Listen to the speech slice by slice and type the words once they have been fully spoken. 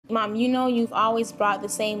Mom, you know you've always brought the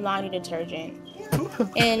same laundry detergent.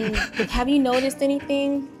 And have you noticed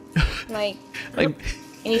anything? Like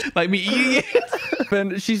me?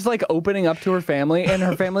 And she's like opening up to her family, and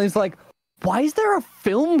her family's like, why is there a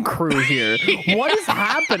film crew here? What is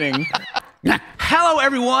happening? Hello,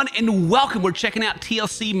 everyone, and welcome. We're checking out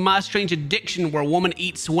TLC My Strange Addiction, where a woman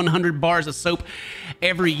eats 100 bars of soap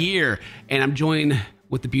every year. And I'm joined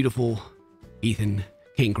with the beautiful Ethan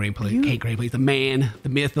CrankGameplays, the man, the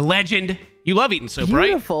myth, the legend. You love eating soap, right?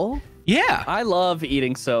 Beautiful. Yeah. I love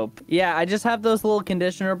eating soap. Yeah, I just have those little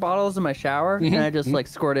conditioner bottles in my shower, and I just like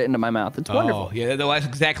squirt it into my mouth. It's wonderful. Oh, yeah, that's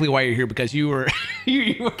exactly why you're here, because you were...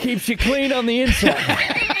 Keeps you clean on the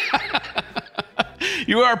inside.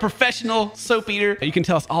 You are a professional soap eater. You can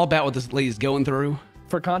tell us all about what this lady's going through.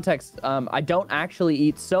 For context, I don't actually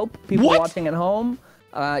eat soap. People watching at home,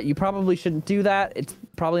 you probably shouldn't do that. It's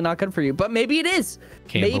probably not good for you, but maybe it is.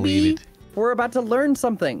 Can't believe it. We're about to learn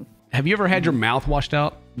something. Have you ever had your mouth washed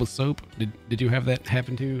out with soap? Did you have that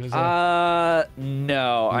happen to you?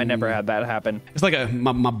 No, I never had that happen. It's like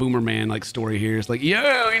my boomer man like story here. It's like,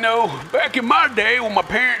 yeah, you know, back in my day when my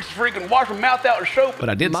parents freaking washed my mouth out with soap. But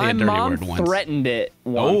I did say a dirty word once. My mom threatened it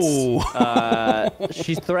once. Oh.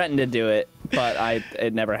 She threatened to do it, but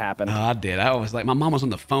it never happened. I did. I was like, my mom was on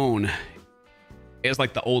the phone. It was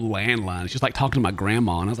like the old landline. She's like talking to my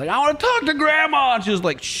grandma, and I was like, I want to talk to grandma. And she was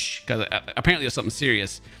like, shh, because apparently it was something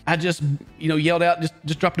serious. I just, yelled out,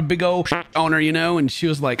 just dropped a big old on her, and she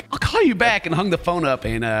was like, I'll call you back, and hung the phone up,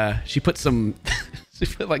 and she put some,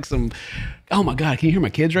 oh my God, can you hear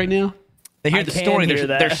my kids right now? They hear the story.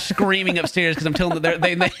 They're screaming upstairs because I'm telling them they're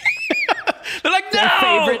like, no! Their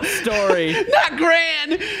favorite story. Not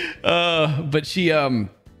Gran! But she,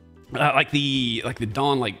 like the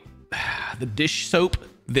Dawn, the dish soap,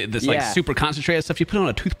 this like super concentrated stuff. She put it on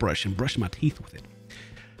a toothbrush and brushed my teeth with it.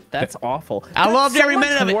 That's awful. I loved every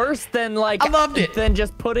minute of it. Worse than I loved it. Than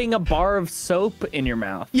just putting a bar of soap in your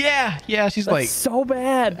mouth. Yeah. She's like so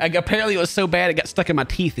bad. Apparently it was so bad it got stuck in my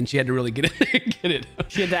teeth, and she had to really get it.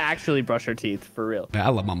 She had to actually brush her teeth for real. I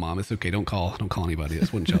love my mom. It's okay. Don't call anybody.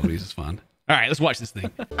 That's one child. It's fun. All right, let's watch this thing.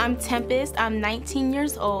 I'm Tempest. I'm 19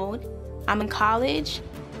 years old. I'm in college.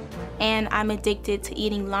 And I'm addicted to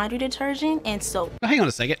eating laundry detergent and soap. Oh, hang on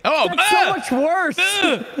a second. Oh, that's so much worse.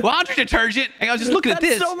 Laundry detergent. I was just looking at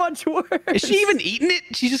this. That's so much worse. Is she even eating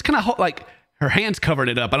it? She's just kind of like her hands covered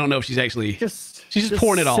it up. I don't know if she's actually she's just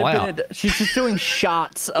pouring it all out. She's just doing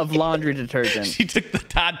shots of laundry detergent. She took the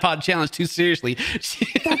Tide Pod challenge too seriously.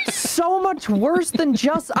 That's so much worse than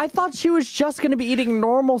just. I thought she was just going to be eating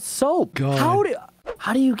normal soap. God.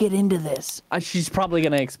 How do you get into this? She's probably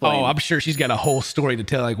gonna explain. Oh, I'm sure she's got a whole story to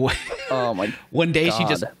tell. Like, oh my! One day God. she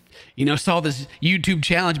just, saw this YouTube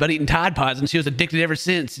challenge about eating Tide Pods, and she was addicted ever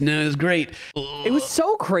since. It was great. It was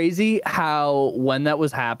so crazy how when that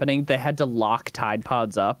was happening, they had to lock Tide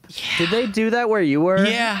Pods up. Yeah. Did they do that where you were?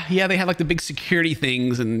 Yeah. They had like the big security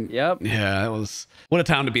things, and yep. Yeah, it was what a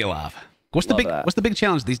time to be alive. What's the big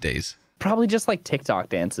challenge these days? Probably just like TikTok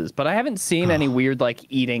dances, but I haven't seen any weird like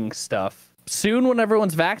eating stuff. Soon, when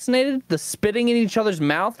everyone's vaccinated, the spitting in each other's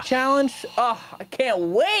mouth challenge. Oh, I can't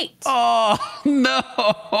wait. Oh, no.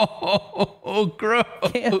 Oh, gross.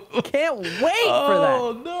 Can't wait for that.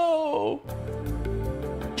 Oh, no.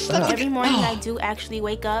 Every morning I do actually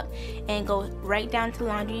wake up and go right down to the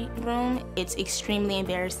laundry room. It's extremely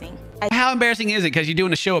embarrassing. How embarrassing is it? Because you're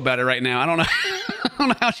doing a show about it right now. I don't know. I don't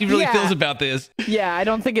know how she really feels about this. Yeah, I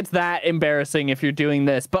don't think it's that embarrassing if you're doing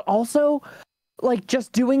this. But also, like,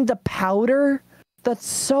 just doing the powder, that's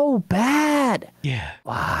so bad. Yeah.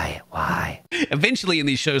 Why? Eventually in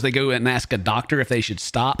these shows, they go and ask a doctor if they should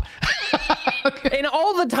stop. And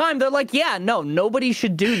all the time, they're like, yeah, no, nobody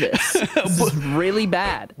should do this. This is really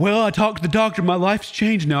bad. Well, I talked to the doctor. My life's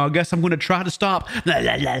changed now. I guess I'm going to try to stop.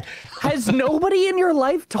 Has nobody in your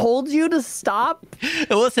life told you to stop?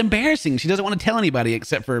 Well, it's embarrassing. She doesn't want to tell anybody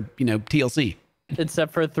except for, TLC.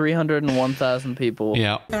 Except for 301,000 people.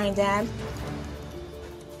 Yeah. All right, Dad.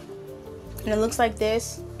 And it looks like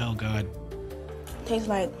this. Oh, God. Tastes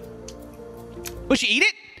like... Will she eat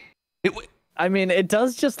it? I mean, it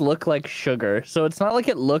does just look like sugar, so it's not like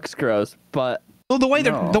it looks gross, but... Well, the way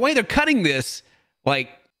they're cutting this, like,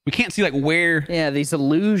 we can't see, like, where... Yeah, these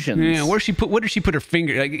illusions. Yeah, where did she put her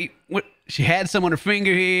finger? Like, she had some on her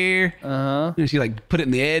finger here. Uh-huh. And she, like, put it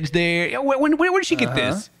in the edge there. Yeah, where did she get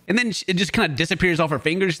this? And then it just kind of disappears off her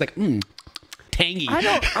fingers. She's like, tangy.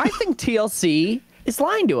 I think TLC is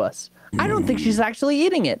lying to us. I don't think she's actually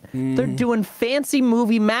eating it. They're doing fancy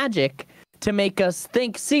movie magic to make us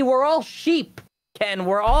think, see, we're all sheep, Ken.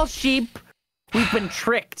 We're all sheep. We've been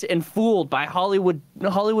tricked and fooled by Hollywood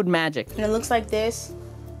magic. And it looks like this.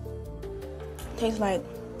 Tastes like...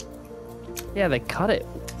 Yeah, they cut it.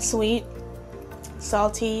 Sweet,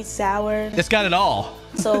 salty, sour. It's got it all.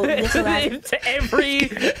 So this allows It's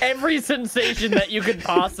every sensation that you could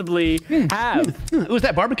possibly have. Was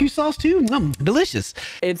that barbecue sauce too? Delicious.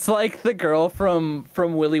 It's like the girl from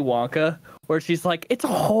Willy Wonka, where she's like, it's a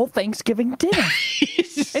whole Thanksgiving dinner.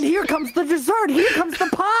 And here comes the dessert. Here comes the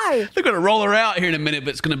pie. They're gonna roll her out here in a minute,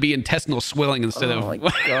 but it's gonna be intestinal swelling instead Oh my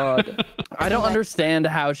of. god. I don't understand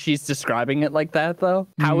how she's describing it like that, though.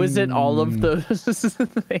 How is it all of those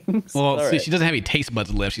things? Well, All see, right. she doesn't have any taste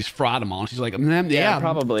buds left. She's fried them all. She's like, yeah,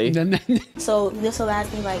 probably. So this will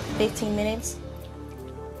last me like 15 minutes,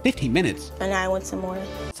 15 minutes. and I want some more.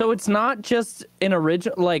 So it's not just an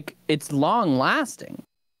original, like, it's long lasting.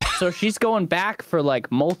 So she's going back for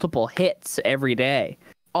like multiple hits every day.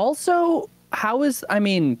 Also, I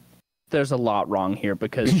mean, there's a lot wrong here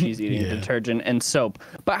because she's eating detergent and soap.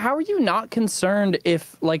 But how are you not concerned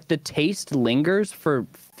if like the taste lingers for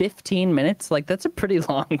 15 minutes? Like that's a pretty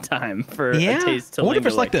long time for a taste to I wonder linger if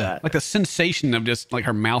it's like that. the sensation of just like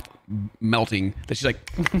her mouth melting that she's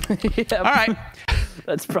like, Yeah, all right.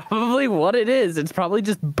 that's probably what it is. It's probably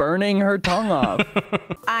just burning her tongue off.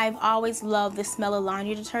 I've always loved the smell of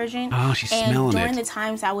laundry detergent. Oh, she's and smelling during it. the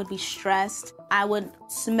times I would be stressed, I would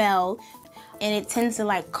smell, and it tends to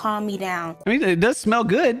like calm me down. I mean, it does smell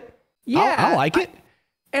good. Yeah, I like it.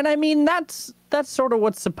 And I mean, that's sort of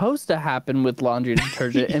what's supposed to happen with laundry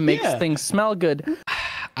detergent. It makes Yeah. things smell good.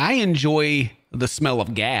 I enjoy the smell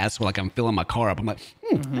of gas when like I'm filling my car up. I'm like,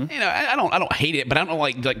 you know, I don't hate it, but I don't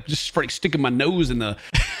like just sticking my nose in the.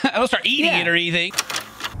 I don't start eating it or anything.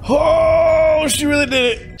 Oh, she really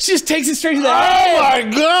did it. She just takes it straight to the Oh head.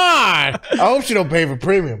 my god! I hope she don't pay for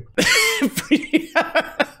premium. She's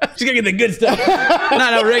gonna get the good stuff,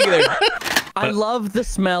 not a regular. I love the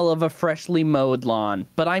smell of a freshly mowed lawn,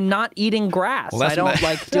 but I'm not eating grass. Well, I don't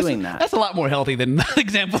like doing that. That's a lot more healthy than the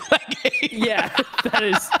example I gave. Yeah,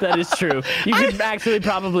 that is true. You could actually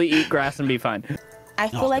probably eat grass and be fine. I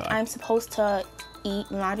feel like God. I'm supposed to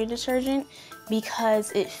eat laundry detergent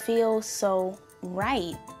because it feels so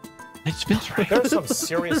right. It smells right. There's some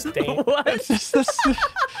serious danger. What?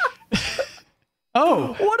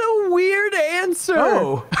 Oh. What a weird answer.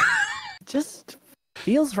 Oh. Just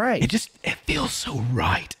feels right. It feels so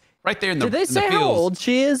right. Right there in the. Did they in the say how feels. old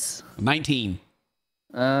she is? 19.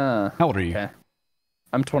 How How old are you? okay.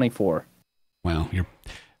 I'm 24. Well, you're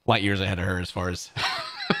light years ahead of her as far as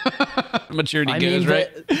maturity I goes, mean,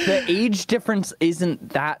 right? the age difference isn't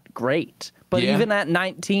that great. But Yeah. even at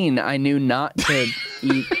 19, I knew not to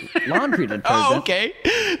eat laundry detergent. Oh, okay.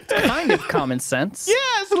 Kind of common sense. Yeah,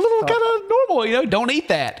 it's a little kind of normal, you know. Don't eat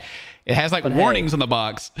that. It has like But warnings hey. on the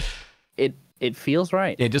box. It feels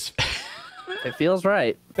right. It just. It feels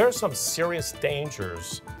right. There's some serious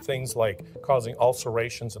dangers. Things like causing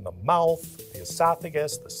ulcerations in the mouth, the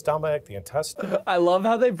esophagus, the stomach, the intestine. I love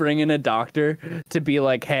how they bring in a doctor to be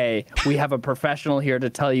like, hey, we have a professional here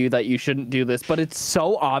to tell you that you shouldn't do this, but it's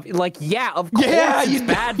so obvious. Like, yeah, of course it's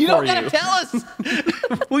bad you for don't you. gotta tell us.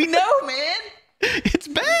 We know, man. It's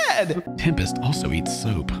bad. Tempest also eats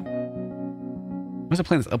soap. Why was I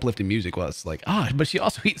playing this uplifting music while it's like, but she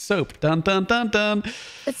also eats soap. Dun, dun, dun, dun.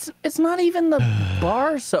 It's not even the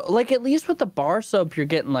bar soap. Like, at least with the bar soap, you're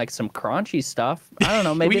getting like some crunchy stuff. I don't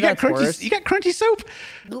know. Maybe you got that's crunchy, worse. You got crunchy soap?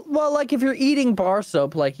 Well, like if you're eating bar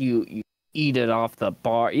soap, like you eat it off the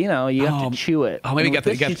bar, you know, you have to chew it. maybe And you with got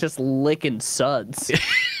this, the- she's just licking suds.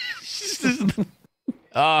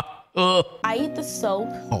 I eat the soap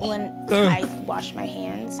when I wash my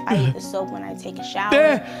hands. I eat the soap when I take a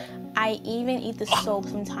shower. I even eat the soap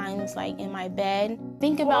sometimes, like in my bed.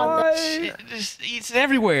 Think about the. It just eats it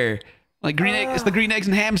everywhere. Like green egg, it's the green eggs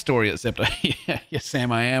and ham story, except yes,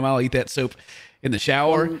 Sam, I am. I'll eat that soap in the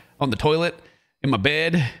shower, on the toilet, in my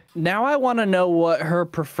bed. Now I want to know what her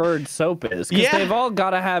preferred soap is, because Yeah. they've all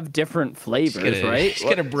got to have different flavors, right? Just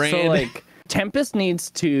get a brand. So like Tempest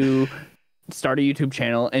needs to start a YouTube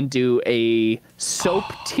channel and do a soap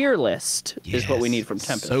tier list is what we need from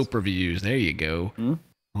Tempest. Soap reviews. There you go.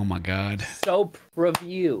 Oh my God. Soap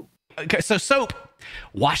review. Okay, so soap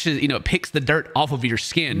washes, it picks the dirt off of your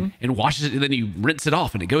skin and washes it, and then you rinse it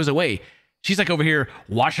off and it goes away. She's like over here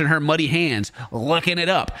washing her muddy hands, licking it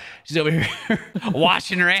up. She's over here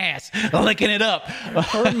washing her ass, licking it up.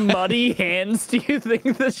 Her muddy hands, do you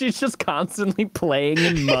think that she's just constantly playing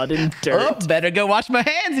in mud and dirt? Oh, better go wash my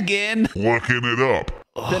hands again. Looking it up.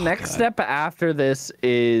 The next step after this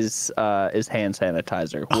is hand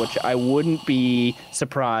sanitizer, which I wouldn't be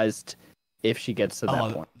surprised if she gets to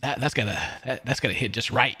that point. That's gotta hit just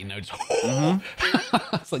right, just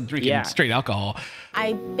it's like drinking straight alcohol.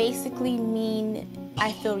 I basically mean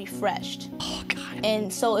I feel refreshed. Oh God.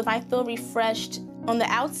 And so if I feel refreshed, On the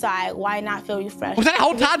outside, why not feel refreshed? Was that a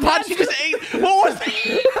whole Tide Pod she just ate? What was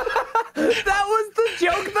that? That was the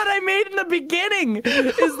joke that I made in the beginning.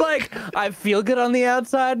 Is like, I feel good on the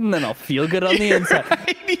outside, and then I'll feel good on the inside.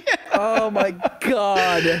 Right? Yeah. Oh my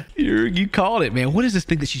God. You called it, man. What is this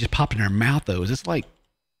thing that she just popped in her mouth, though? Is this like,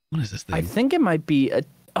 what is this thing? I think it might be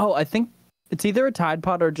I think it's either a Tide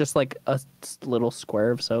Pod or just like a little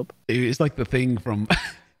square of soap. It's like the thing from,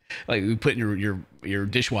 like we put in your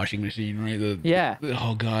dishwashing machine, right? Yeah.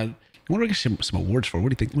 Oh God. I wonder if I get some awards for. What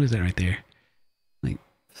do you think? What is that right there?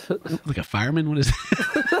 Like a fireman? What is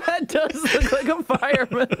that? That does look like a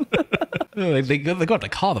fireman. They go have to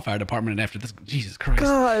call the fire department after this. Jesus Christ.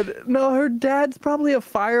 God, no, her dad's probably a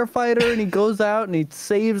firefighter, and he goes out and he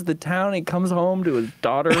saves the town. And he comes home to his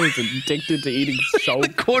daughter who's addicted to eating soap. The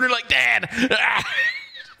corner like, Dad.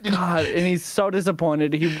 God, and he's so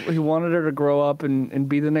disappointed. He wanted her to grow up and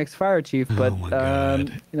be the next fire chief, but my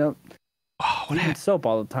God. you know, What eating happened? soap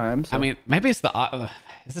all the time. So. I mean, maybe it's the.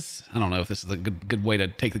 Is this? I don't know if this is a good way to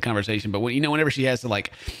take the conversation, but when whenever she has to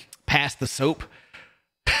like pass the soap,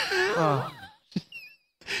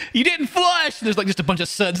 you didn't flush. There's like just a bunch of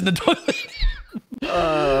suds in the toilet.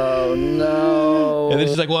 Oh no! And then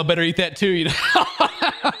she's like, "Well, I better eat that too," you know.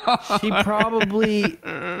 She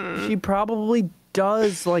probably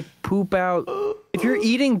does like poop out. If you're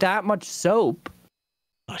eating that much soap,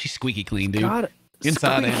 Oh, she's squeaky clean, dude. God,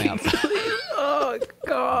 Inside and outside. Oh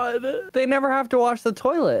God! They never have to wash the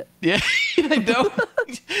toilet. Yeah, they don't.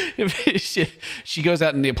 She goes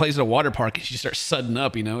out and plays at a water park and she starts sudding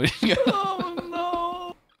up, you know. Oh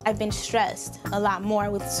no! I've been stressed a lot more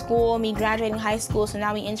with school, me graduating high school, so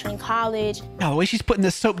now me entering college. Oh, the way she's putting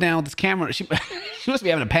this soap down with this camera, she must be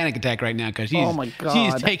having a panic attack right now because she's, Oh, my God.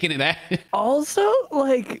 she's taking it out. Also,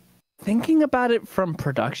 like thinking about it from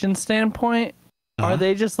production standpoint, are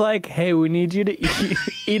they just like, hey, we need you to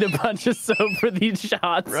eat a bunch of soap for these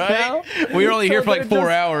shots now? We were only here So for like they're 4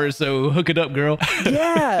 just- hour, so hook it up, girl.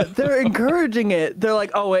 Yeah, they're encouraging it. They're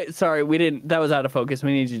like, oh wait, sorry, we didn't. That was out of focus.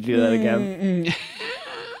 We need you to do that again.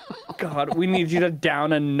 God, we need you to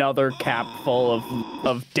down another cap full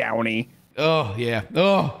of Downy. Oh yeah.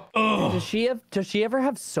 Oh. Does she ever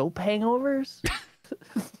have soap hangovers?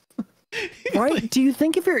 Right? Do you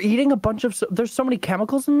think if you're eating a bunch of there's so many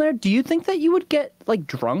chemicals in there, do you think that you would get like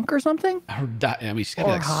drunk or something? I mean, she's gotta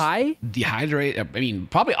Or be like high? dehydrate. I mean,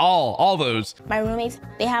 probably all those. My roommates,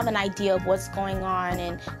 they have an idea of what's going on,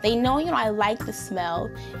 and they know, I like the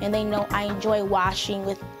smell, and they know I enjoy washing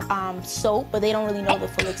with soap, but they don't really know the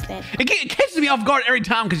full extent. It catches me off guard every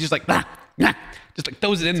time because she's like, just like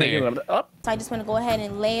throws it in there. Up. So I just want to go ahead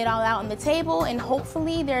and lay it all out on the table, and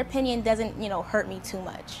hopefully their opinion doesn't, hurt me too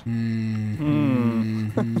much.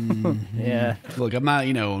 Yeah. Look, I'm not,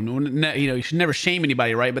 you should never shame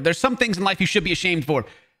anybody, right? But there's some things in life you should be ashamed for.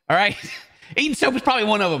 All right, eating soap is probably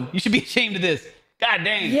one of them. You should be ashamed of this. God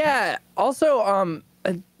dang. Yeah. Also,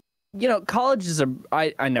 college is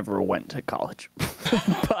I never went to college,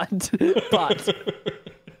 but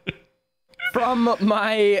from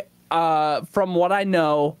my from what I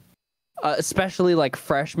know, especially like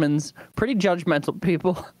freshmen, pretty judgmental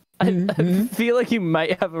people. I feel like you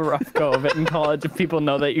might have a rough go of it in college if people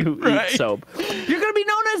know that you eat soap. You're gonna be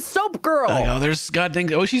known as Soap Girl. Oh, there's god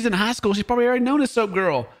dang. Oh, she's in high school. She's probably already known as Soap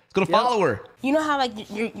Girl. It's gonna follow her. You know how like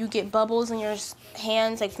you get bubbles in your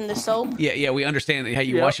hands like from the soap? Yeah, we understand how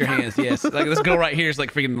you wash your hands. Yes, like this girl right here is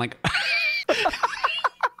like freaking like.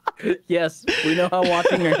 Yes, we know how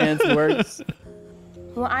washing your hands works.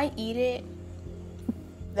 When I eat it,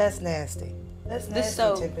 That's nasty. That's The nasty,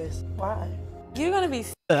 soap. Tempest. Why? you're gonna be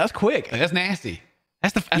That's quick. That's nasty. I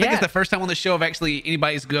think it's the first time on the show of actually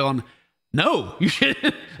anybody's gone, no, you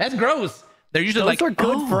shouldn't. That's gross. They're usually Those like, are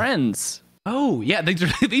good friends. Oh, yeah, these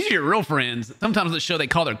are your real friends. Sometimes on the show they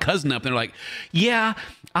call their cousin up and they're like, yeah,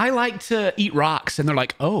 I like to eat rocks. And they're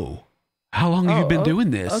like, oh, how long have you been doing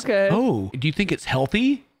this? okay. Oh, do you think it's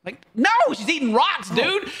healthy? Like, no, she's eating rocks,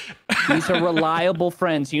 dude. These are reliable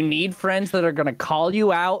friends. You need friends that are going to call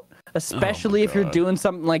you out, especially if you're doing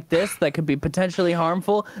something like this that could be potentially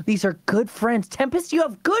harmful. These are good friends. Tempest, you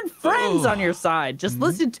have good friends on your side. Just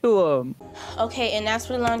listen to them. okay. And that's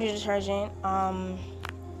for the laundry detergent.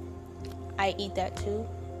 I eat that too.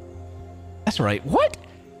 That's right. What?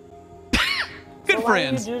 Good So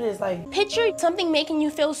friends. Why do you do this? Like, Picture something making you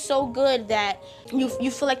feel so good that you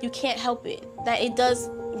feel like you can't help it, that it does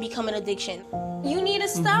become an addiction. You need to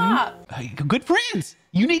stop. Hey, good friends.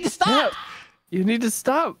 You need to stop. You need to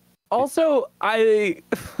stop. Also, I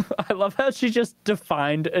love how she just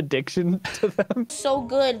defined addiction to them. So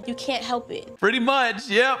good, you can't help it. Pretty much.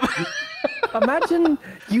 Yep. Imagine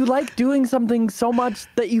you like doing something so much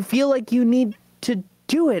that you feel like you need to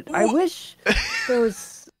do it. I wish there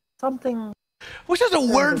was something. Wish there's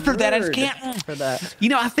a word for that. I just can't. For that. You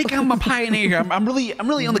know, I think I'm a pioneer here. I'm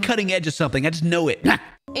really on the cutting edge of something. I just know it.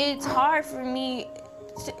 It's hard for me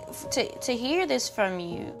to hear this from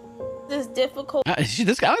you. It's difficult. I don't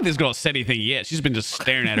think this girl said anything yet. She's been just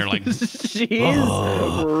staring at her like. She's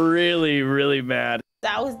really, really mad.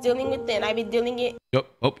 I was dealing with it, and I've been dealing it.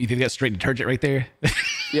 Oh, you think that's straight detergent right there?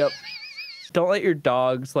 Yep. Don't let your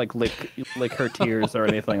dogs like lick her tears or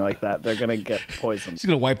anything like that. They're gonna get poisoned. She's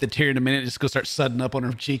gonna wipe the tear in a minute. Just go start sudding up on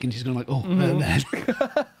her cheek, and she's gonna like, oh.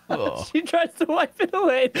 Oh. She tries to wipe it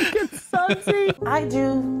away. It gets sudsy. I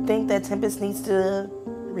do think that Tempest needs to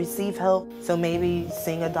receive help, so maybe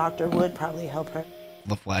seeing a doctor would probably help her.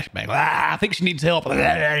 The flashback. I think she needs help.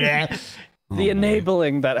 The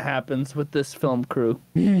enabling that happens with this film crew.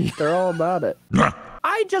 They're all about it.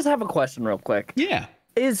 I just have a question real quick. Yeah.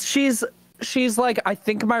 She's like, I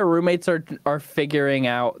think my roommates are figuring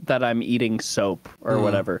out that I'm eating soap or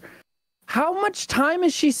whatever. How much time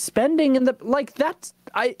is she spending in the, like, that's,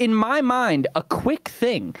 in my mind, a quick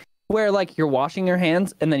thing where like you're washing your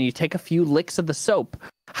hands and then you take a few licks of the soap.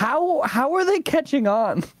 How are they catching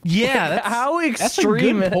on? Yeah. How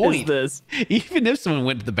extreme is this? Even if someone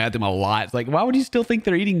went to the bathroom a lot, it's like, why would you still think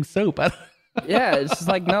they're eating soap? Yeah, it's just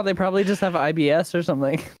like, no, they probably just have IBS or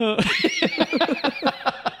something.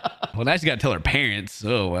 Well, now she's got to tell her parents.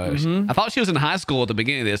 Oh, I thought she was in high school at the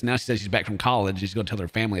beginning of this. Now she says she's back from college. She's going to tell her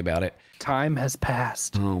family about it. Time has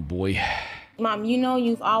passed. Oh, boy. Mom, you know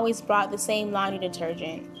you've always brought the same laundry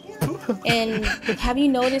detergent. And have you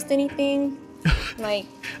noticed anything? Like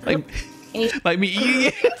me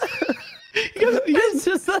eating it? It's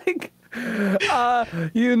just like,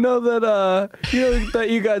 you know that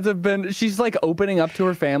you guys have been, she's like opening up to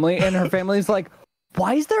her family and her family's like,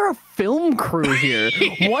 why is there a film crew here?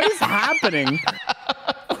 What is happening?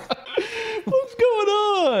 What's going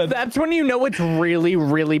on? That's when you know it's really,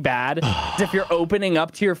 really bad. If you're opening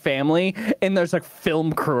up to your family and there's a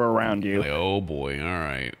film crew around you. Like, oh boy, all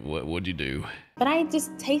right. What'd you do? But I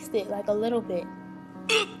just tasted like a little bit.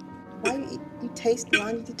 Why you taste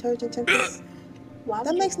laundry detergent, Tempest? Why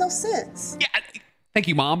That makes no sense. Yeah. Thank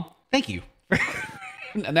you, Mom. Thank you for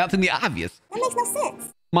announcing the obvious. That makes no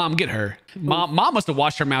sense. Mom, get her. Mom must have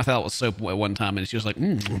washed her mouth out with soap at one time, and she was like,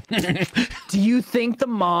 Do you think the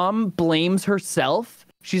mom blames herself?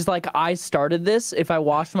 She's like, I started this. If I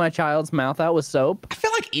washed my child's mouth out with soap, I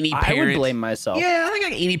feel like any parent. I would blame myself. Yeah, I think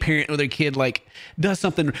like any parent with their kid like does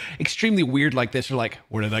something extremely weird like this. You're like,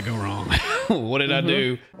 where did I go wrong? What did I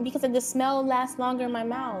do? Because the smell lasts longer in my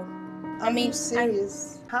mouth. Are you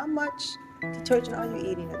serious? How much detergent are you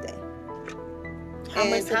eating a day?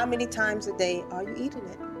 How many times a day are you eating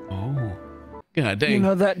it? Oh, God dang.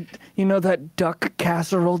 You know that duck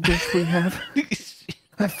casserole dish we have?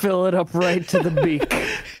 I fill it up right to the beak.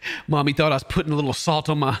 Mommy thought I was putting a little salt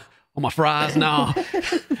on my fries. No,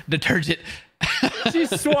 detergent.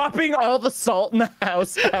 She's swapping all the salt in the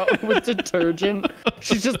house out with detergent.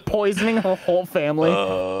 She's just poisoning her whole family.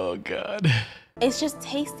 Oh, God. It's just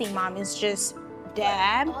tasty, Mom. It's just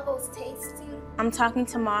dab. All those tasty. I'm talking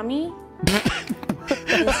to Mommy.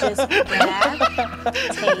 It's just dab,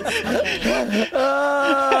 taste, okay.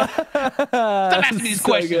 Stop asking me these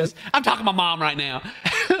questions. I'm talking to my mom right now.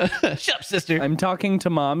 Shut up, sister. I'm talking to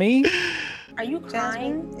Mommy. Are you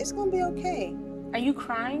crying? Jasmine, it's gonna be okay. Are you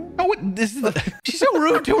crying? Oh, she's so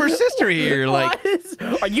rude to her sister here. Like,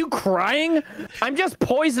 Are you crying? I'm just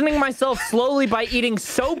poisoning myself slowly by eating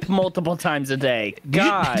soap multiple times a day.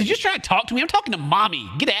 God. Did you just try to talk to me? I'm talking to Mommy.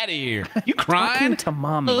 Get out of here. You crying? Talking to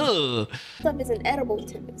Mommy. Ugh. Stuff isn't edible,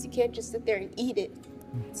 Tempest. You can't just sit there and eat it.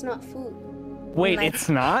 It's not food. Wait, it's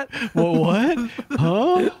not? Well, what?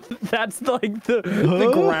 Huh? That's like the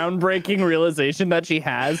groundbreaking realization that she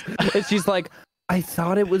has. And she's like, I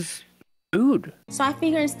thought it was food. So I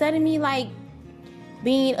figure instead of me like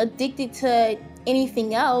being addicted to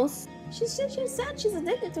anything else, She said she's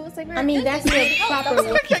addicted to it. It's like, I mean, that's the proper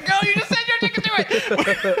way. Girl, you just said you're addicted to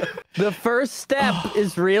it. The first step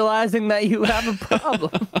is realizing that you have a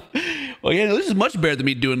problem. Well, yeah, this is much better than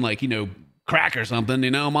me doing like, crack or something,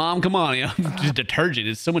 Mom, come on, just detergent.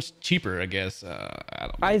 It's so much cheaper, I guess. I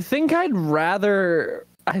don't know. I think I'd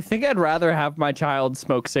rather have my child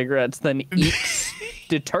smoke cigarettes than eat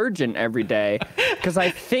detergent every day, because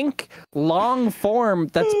I think long form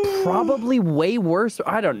that's probably way worse.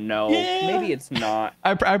 I don't know. Yeah. Maybe it's not.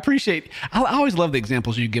 I appreciate. I always love the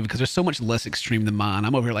examples you give because they're so much less extreme than mine.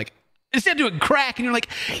 I'm over here like, instead of doing crack, and you're like,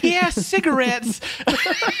 yeah, cigarettes. Well,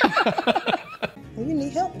 you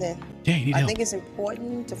need help then. Yeah, you need I help. think it's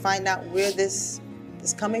important to find out where this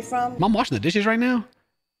is coming from. Mom washing the dishes right now?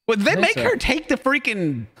 Would they make her take the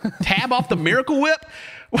freaking tab off the Miracle Whip?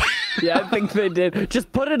 Yeah, I think they did.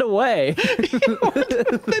 Just put it away.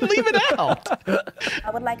 They leave it out.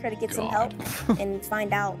 I would like her to get some help and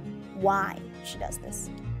find out why she does this.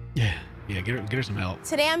 Yeah, get her some help.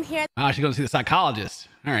 Today I'm here. Oh, she's going to see the psychologist.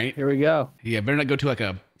 All right. Here we go. Yeah, better not go to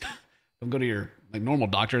don't go to your normal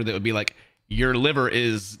doctor that would be like, your liver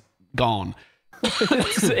is gone.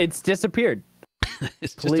 It's disappeared.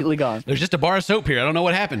 It's completely gone. There's just a bar of soap here. I don't know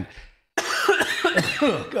what happened.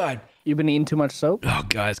 Oh, God. You've been eating too much soap? Oh,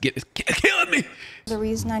 God, it's killing me. The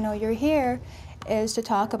reason I know you're here is to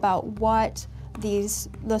talk about what the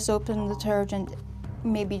soap and detergent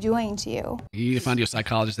may be doing to you. You need to find you a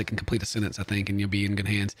psychologist that can complete a sentence, I think, and you'll be in good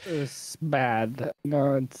hands. It's bad.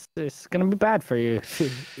 No, it's gonna be bad for you.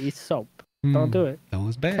 Eat soap. Don't do it. That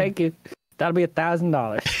was bad. Thank you. That'll be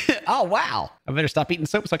 $1,000. Oh, wow. I better stop eating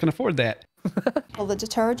soap so I can afford that. Well, the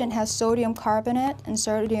detergent has sodium carbonate and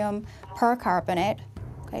sodium percarbonate.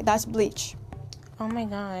 Okay, that's bleach. Oh my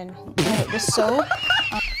God. The soap.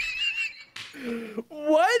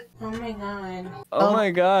 What? Oh my God. Oh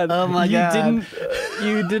my God. Oh my God.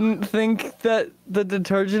 You didn't think that the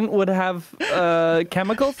detergent would have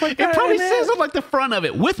chemicals like that? It probably in says on like the front of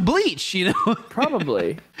it with bleach, you know?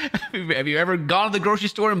 Probably. Have you ever gone to the grocery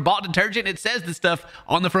store and bought detergent? It says this stuff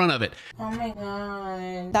on the front of it. Oh my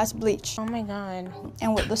God. That's bleach. Oh my God.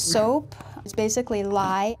 And with the soap, it's basically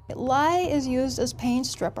lye. Lye is used as paint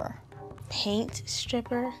stripper. Paint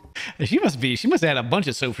stripper? She must have had a bunch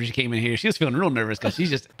of soap when she came in here. She was feeling real nervous because she's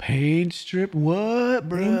just, paint strip what,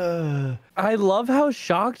 bruh? I love how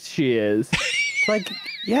shocked she is. Like,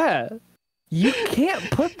 yeah, you can't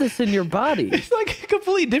put this in your body. It's like a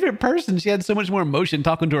completely different person. She had so much more emotion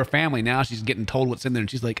talking to her family. Now she's getting told what's in there and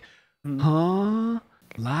she's like, huh?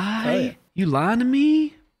 Lie? Oh, yeah. You lying to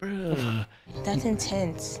me? Bruh. That's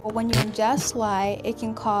intense. When you ingest lye, it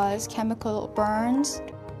can cause chemical burns.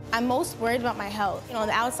 I'm most worried about my health. You know, on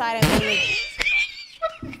the outside, I may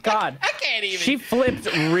look. God, I can't even. she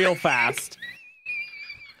flipped real fast.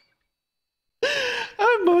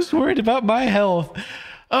 I'm most worried about my health.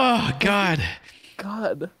 Oh, God.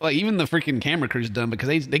 God. Like, even the freaking camera crew's done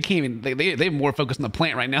because they can't even, they're more focused on the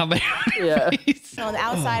plant right now. Yeah. You know, on the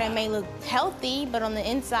outside, I may look healthy, but on the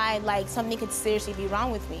inside, like, something could seriously be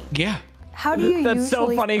wrong with me. Yeah. How do you That's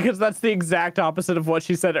so funny because that's the exact opposite of what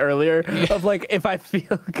she said earlier. Of like, if I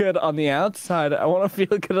feel good on the outside, I want to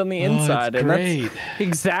feel good on the inside. That's great. That's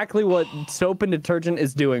exactly what soap and detergent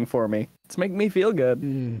is doing for me. It's making me feel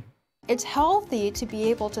good. It's healthy to be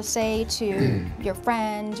able to say to your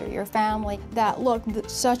friends or your family that, look,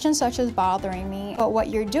 such and such is bothering me, but what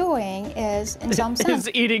you're doing is, in some sense,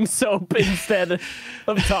 Is eating soap instead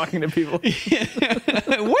of talking to people. Who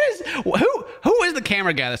is the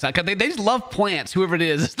camera guy this time? Because they just love plants, whoever it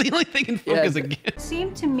is. It's the only thing in focus again. It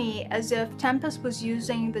seemed to me as if Tempest was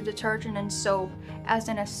using the detergent and soap as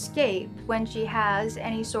an escape when she has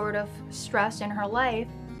any sort of stress in her life.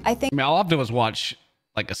 I think All I have to do is watch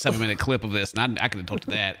like a 7-minute clip of this, and I could have told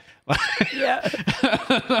you that. Yeah.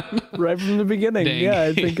 Right from the beginning. Dang. Yeah,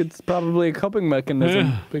 I think it's probably a coping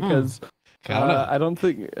mechanism because I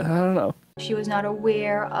don't know. she was not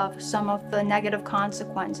aware of some of the negative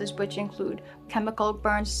consequences, which include chemical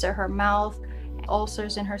burns to her mouth,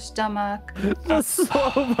 ulcers in her stomach. The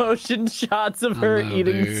slow motion shots of her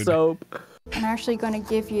eating dude. soap. I'm actually going to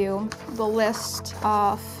give you the list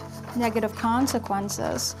of negative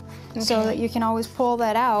consequences so that you can always pull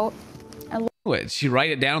that out. What, did she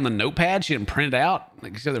write it down on the notepad? She didn't print it out?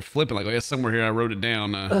 Like, she they're flipping, like, oh, yeah, somewhere here I wrote it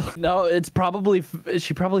down. No, it's probably,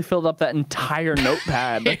 she probably filled up that entire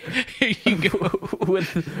notepad Here you go.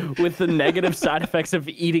 with the negative side effects of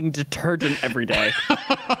eating detergent every day.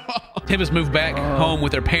 Tempest moved back home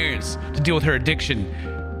with her parents to deal with her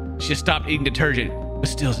addiction. She stopped eating detergent, but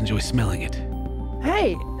still enjoys smelling it.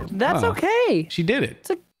 Hey, that's okay. She did it.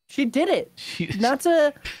 She did it.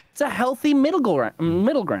 It's a healthy middle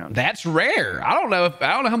ground. That's rare. I don't know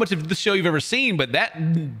how much of the show you've ever seen, but that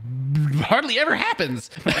hardly ever happens.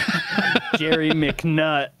 Jerry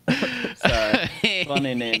McNutt. Sorry.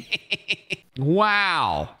 Funny name.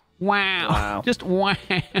 Wow. Just wow.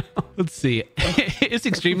 Let's see. It's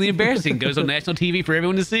extremely embarrassing. Goes on national TV for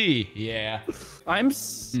everyone to see. Yeah. I'm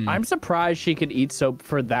surprised she could eat soap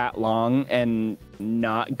for that long and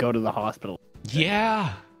not go to the hospital.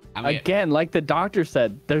 Yeah. I mean, Again, like the doctor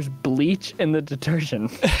said, there's bleach in the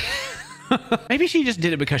detergent. maybe she just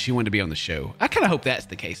did it because she wanted to be on the show. I kind of hope that's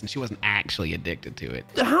the case and she wasn't actually addicted to it.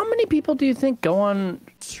 How many people do you think go on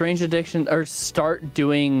Strange Addiction or start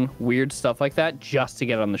doing weird stuff like that just to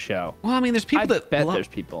get on the show? Well, I mean, there's people that bet there's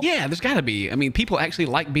people. Yeah, there's got to be. I mean, people actually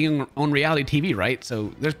like being on reality TV, right?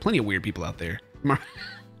 So there's plenty of weird people out there.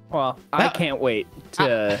 Well, I can't wait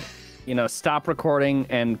to, stop recording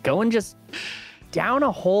and go and just down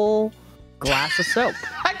a whole glass of soap.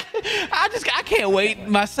 I can't wait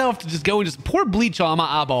myself to just go and just pour bleach on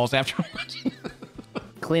my eyeballs after.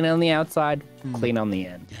 Clean on the outside, clean on the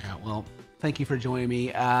end. Yeah, well, thank you for joining me.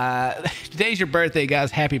 Today's your birthday,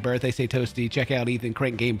 guys. Happy birthday. Stay toasty. Check out Ethan,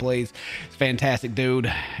 CrankGameplays. He's a fantastic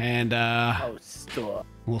dude. And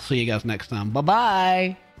we'll see you guys next time.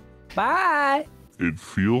 Bye-bye. Bye. It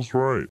feels right.